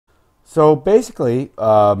So basically,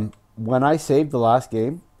 when I saved the last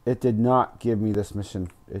game, it did not give me this mission.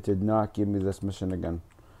 It did not give me this mission again.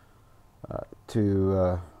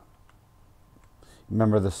 To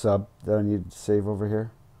remember the sub that I needed to save over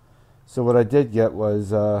here. So what I did get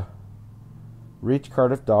was reach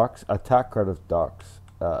Cardiff Docks, attack Cardiff Docks,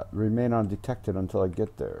 remain undetected until I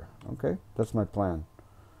get there. Okay, that's my plan.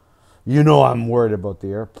 You know I'm worried about the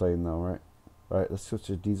airplane though, right? All right, let's switch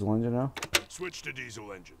to diesel engine now. Switch to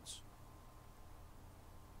diesel engines.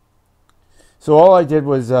 So all I did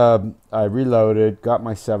was I reloaded, got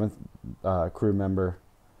my 7th crew member.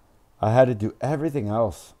 I had to do everything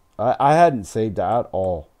else. I hadn't saved at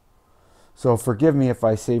all. So forgive me if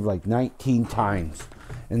I save like 19 times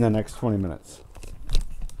in the next 20 minutes.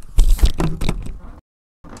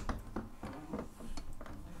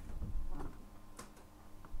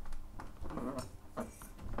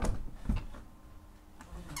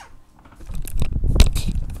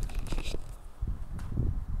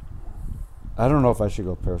 I don't know if I should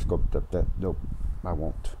go periscope. Nope, I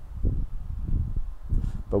won't.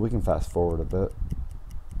 But we can fast forward a bit.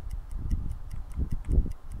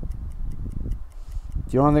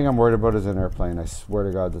 The only thing I'm worried about is an airplane. I swear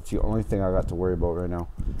to God, that's the only thing I got to worry about right now.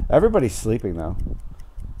 Everybody's sleeping now.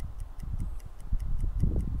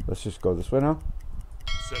 Let's just go this way now.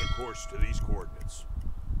 Set a course to these coordinates.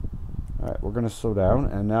 Alright, we're going to slow down.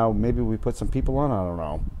 And now maybe we put some people on. I don't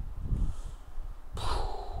know.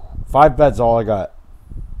 5 beds, all I got.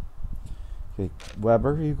 Okay,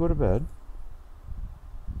 Weber, you go to bed.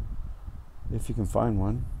 If you can find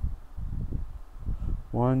one.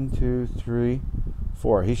 1, 2, 3,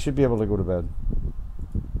 4. He should be able to go to bed.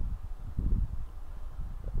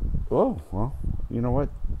 Oh, well, you know what?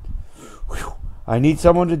 Whew. I need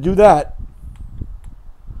someone to do that.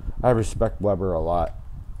 I respect Weber a lot.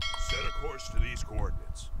 Set a course to these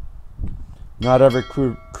coordinates. Not every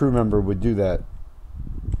crew member would do that.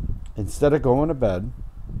 Instead of going to bed,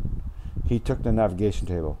 he took the navigation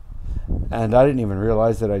table. And I didn't even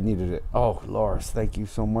realize that I needed it. Oh, Loris, thank you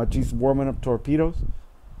so much. He's warming up torpedoes.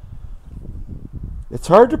 It's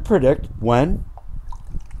hard to predict when.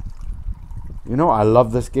 You know, I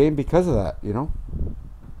love this game because of that, you know.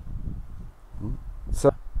 So,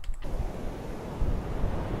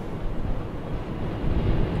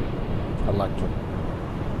 electric.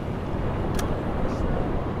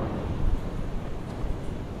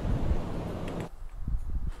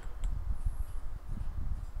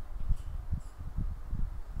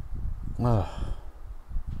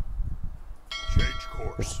 Change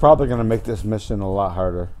course. It's probably going to make this mission a lot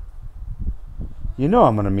harder. You know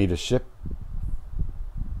I'm going to meet a ship.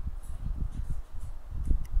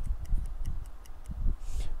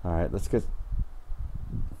 Alright, let's get...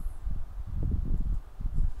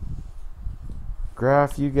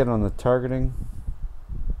 Graph, you get on the targeting.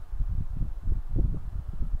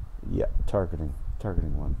 Yeah, targeting.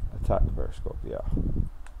 Targeting one. Attack periscope, yeah.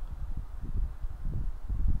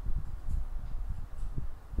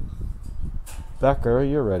 Becker,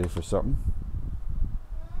 you're ready for something.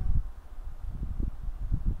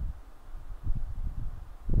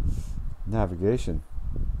 Navigation.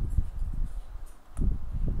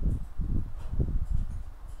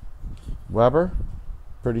 Weber,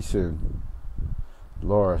 pretty soon.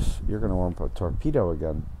 Loris, you're going to want to put torpedo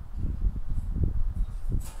again.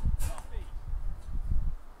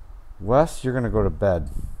 Wes, you're going to go to bed.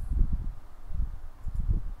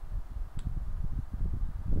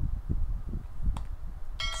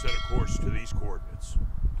 Set a course to these coordinates.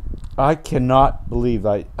 I cannot believe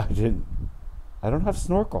I don't have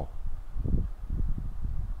snorkel.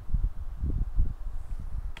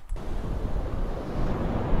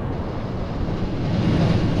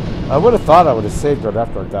 I would have thought I would have saved it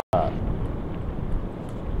after I got.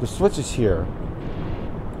 The switch is here.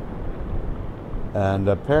 And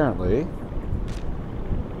apparently...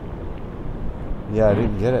 Yeah, I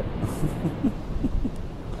didn't get it.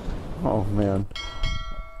 Oh, man.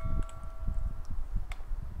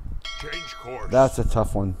 Change course. That's a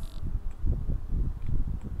tough one.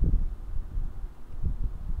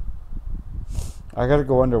 I gotta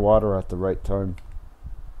go underwater at the right time.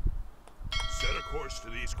 Set a course to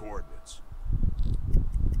these coordinates.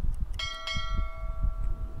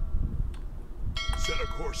 Set a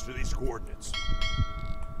course to these coordinates.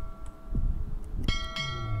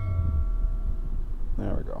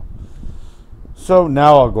 There we go. So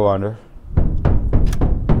now I'll go under.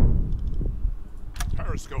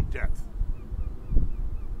 Periscope depth.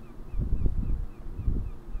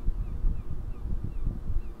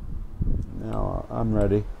 Now I'm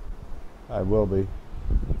ready. I will be.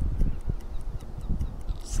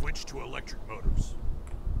 Switch to electric motors.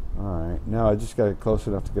 Alright, now I just got it close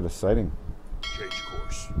enough to get a sighting. Change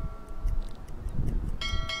course.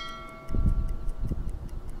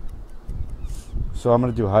 So I'm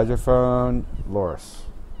going to do hydrophone, Loris.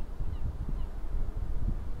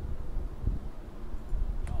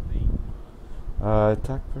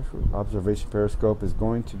 Attack pressure, observation periscope is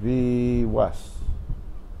going to be west.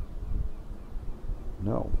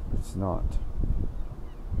 No, it's not.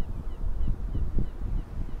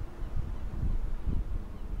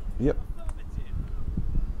 Yep.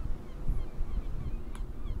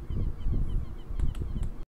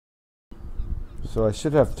 So I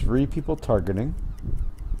should have 3 people targeting.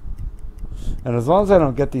 And as long as I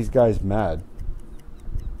don't get these guys mad.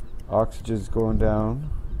 Oxygen's going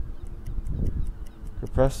down.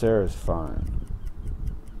 Compressed air is fine.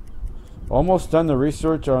 Almost done the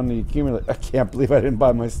research on the accumulator. I can't believe I didn't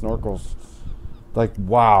buy my snorkels. Like,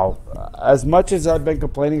 wow. As much as I've been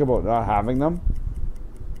complaining about not having them.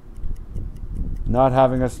 Not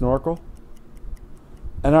having a snorkel.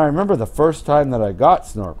 And I remember the first time that I got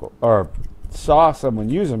snorkel. Or saw someone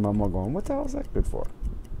use them. I'm going, what the hell is that good for?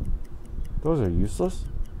 Those are useless.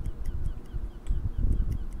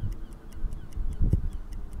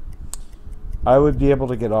 I would be able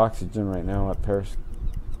to get oxygen right now at Paris.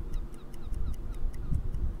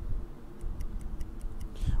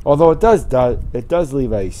 Although it does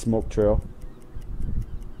leave a smoke trail.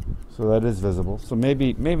 So that is visible. So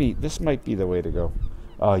maybe this might be the way to go.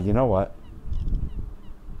 You know what?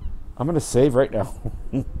 I'm going to save right now.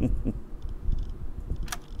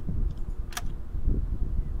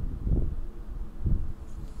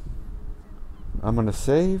 I'm going to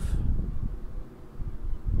save.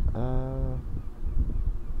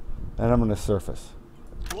 And I'm going to surface.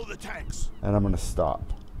 Blow the tanks. And I'm going to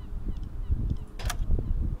stop.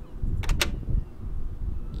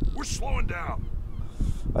 We're slowing down.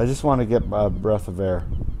 I just want to get a breath of air.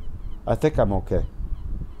 I think I'm okay.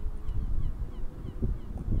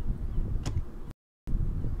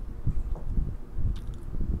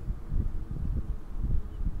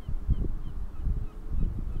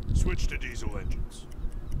 Switch to diesel engines.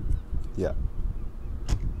 Yeah.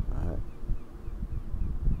 Alright.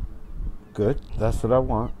 Good. That's what I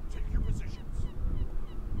want. Take your positions.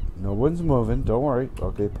 No one's moving. Don't worry.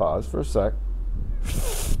 Okay, pause for a sec.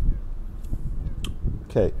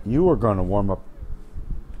 Okay, you are going to warm up.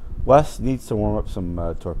 Wes needs to warm up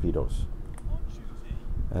some torpedoes.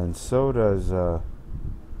 And so does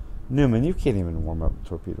Newman. You can't even warm up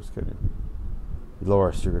torpedoes, can you?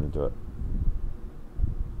 Loris, you're going to do it.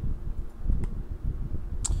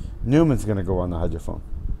 Newman's going to go on the hydrophone.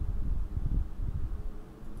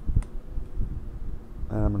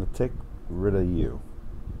 And I'm going to take rid of you.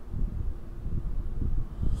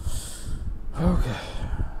 Okay.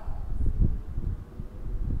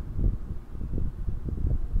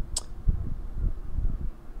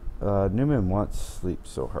 Newman wants sleep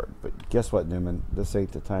so hard. But guess what, Newman? This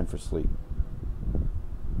ain't the time for sleep.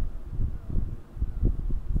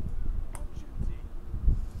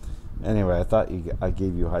 Anyway, I thought I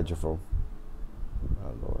gave you hydrophone.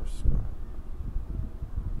 Lower score.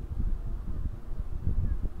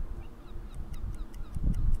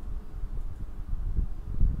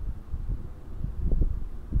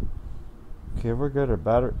 Okay, we're good. Our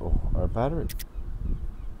battery. Oh, our battery.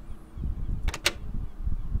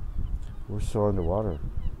 We're so underwater.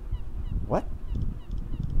 What?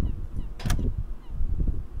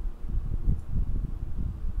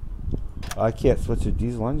 I can't switch to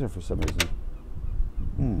diesel engine for some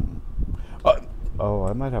reason. Oh,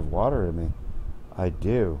 I might have water in me. I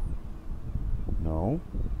do. No.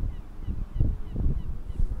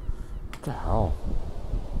 What the hell?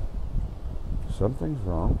 Something's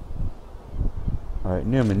wrong. Alright,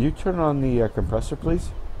 Newman, you turn on the compressor,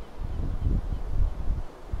 please.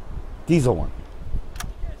 Diesel one.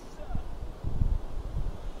 Yes, sir.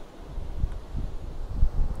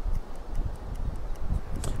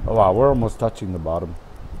 Oh wow, we're almost touching the bottom.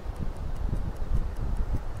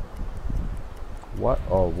 What?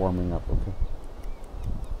 Oh, warming up, okay.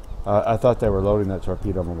 I thought they were loading that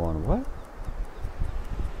torpedo. I'm going, what?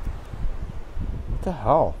 What the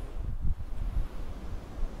hell?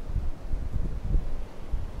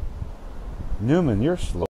 Newman, you're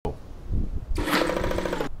slow.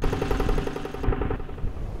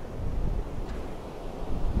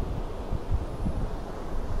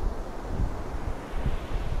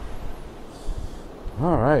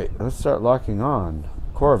 Alright, let's start locking on.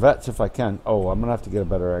 Corvettes if I can. Oh, I'm going to have to get a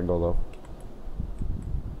better angle though.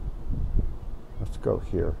 Let's go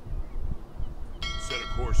here. Set a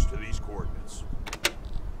course to these coordinates.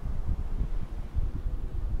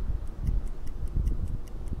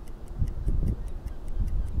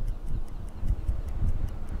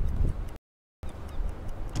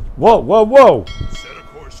 Whoa, whoa, whoa! Set a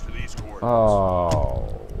course to these coordinates. Oh.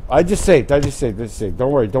 I just saved.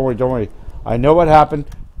 Don't worry, don't worry, don't worry. I know what happened.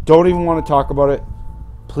 Don't even want to talk about it.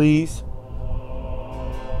 Please.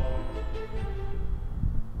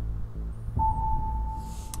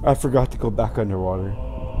 I forgot to go back underwater.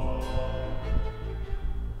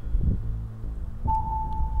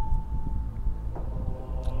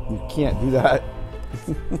 You can't do that.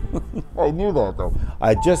 I knew that though.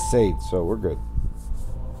 I just saved, so we're good.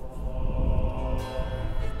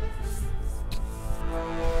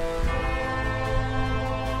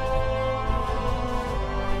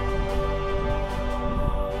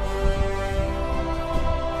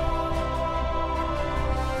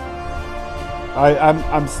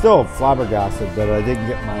 I'm still flabbergasted that I didn't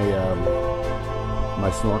get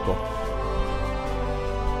my snorkel.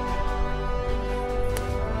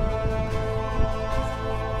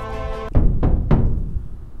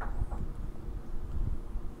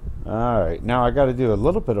 All right, now I got to do a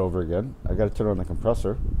little bit over again. I got to turn on the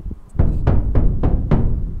compressor.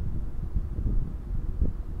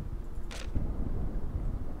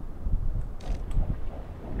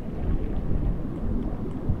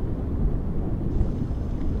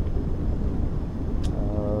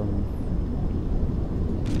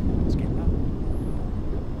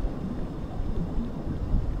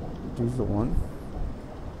 Diesel one.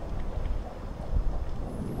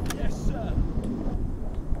 Yes, sir.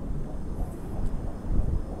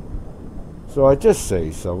 So I just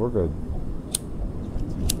say so. We're good.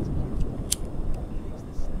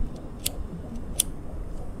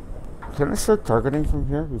 Can I start targeting from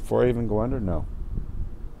here before I even go under? No.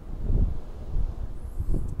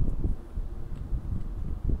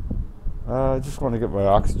 I just want to get my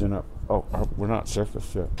oxygen up. Oh, we're not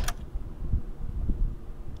surface yet.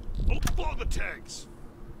 Blow the tanks.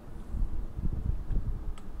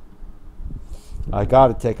 I got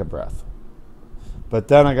to take a breath. But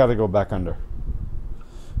then I got to go back under.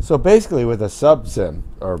 So basically with a sub sim,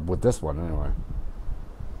 or with this one anyway,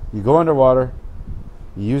 you go underwater,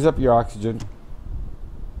 you use up your oxygen,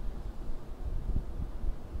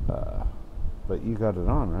 but you got it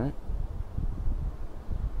on, right?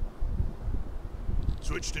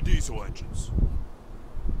 Switch to diesel engines.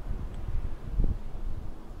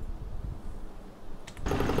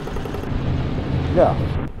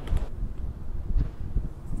 Yeah.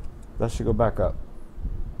 That should go back up.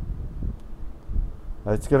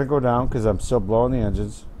 It's going to go down because I'm still blowing the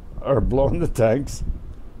engines, or blowing the tanks.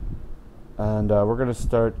 And we're going to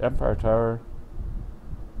start Empire Tower.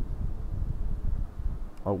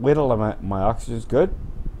 I'll wait till my oxygen's good.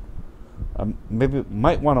 Maybe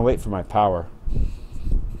might want to wait for my power.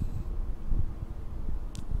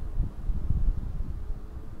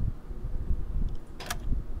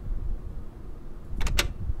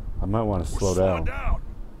 I might want to slow down.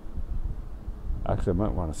 Actually, I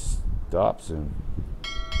might want to stop soon.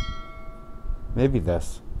 Maybe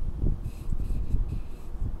this.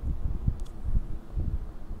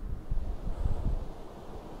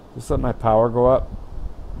 Just let my power go up.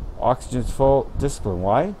 Oxygen's full. Discipline.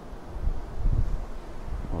 Why?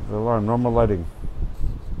 Oh, the alarm. Normal lighting.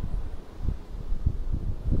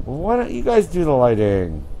 Well, why don't you guys do the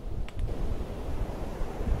lighting?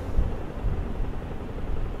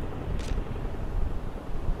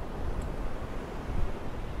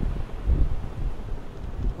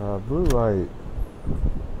 Blue light.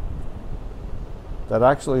 That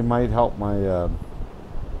actually might help my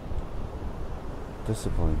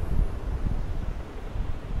discipline.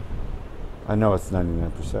 I know it's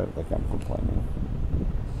 99%, like I'm complaining.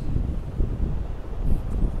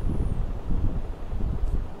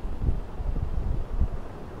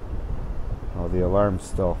 Oh, the alarm's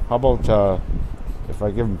still. How about if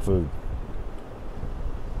I give him food?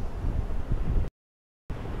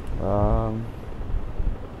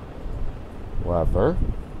 Whatever.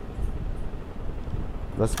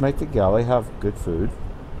 Let's make the galley have good food.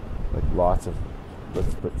 Like lots of,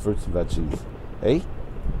 let's put fruits and veggies. Hey?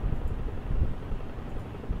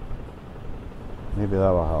 Maybe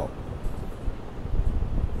that'll help.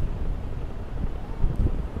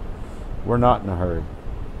 We're not in a hurry.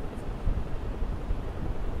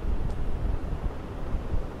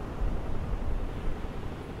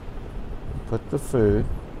 Put the food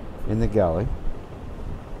in the galley.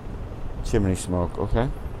 Chimney smoke, okay.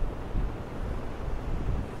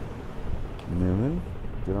 Newman,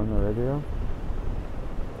 get on the radio.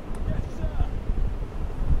 Yes, sir.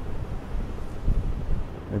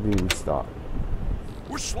 Maybe we stop.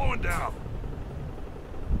 We're slowing down.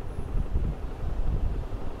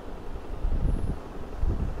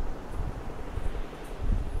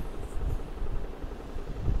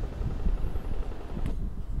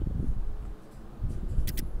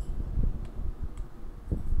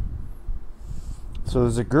 So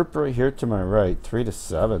there's a group right here to my right, 3 to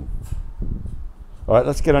 7. All right,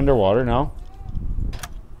 let's get underwater now.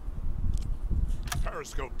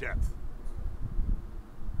 Periscope depth.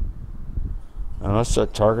 And let's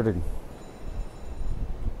start targeting.